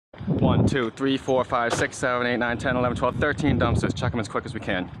1, 2, 3, 4, 5, 6, 7, 8, 9, 10, 11, 12, 13 dumpsters. Check them as quick as we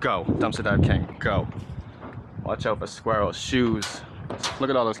can. Go. Dumpster dive king. Go. Watch out for squirrels, shoes. Look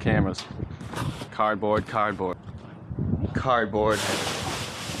at all those cameras. Cardboard, cardboard. Cardboard.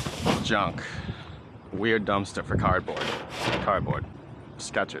 Junk. Weird dumpster for cardboard. Cardboard.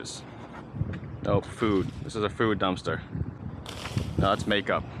 Skechers. Nope, food. This is a food dumpster. No, that's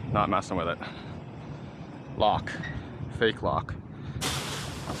makeup. Not messing with it. Lock. Fake lock.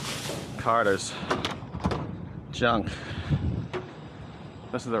 Carter's. Junk.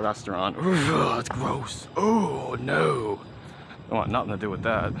 This is a restaurant. Ooh, it's gross. Oh no. Don't want nothing to do with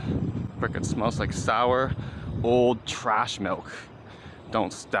that. Frickin' smells like sour, old trash milk.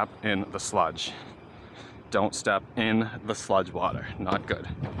 Don't step in the sludge. Don't step in the sludge water. Not good.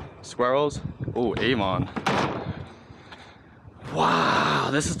 Squirrels. Oh, Avon. Wow,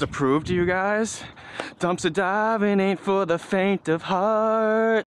 this is to prove to you guys. Dumpster diving ain't for the faint of heart.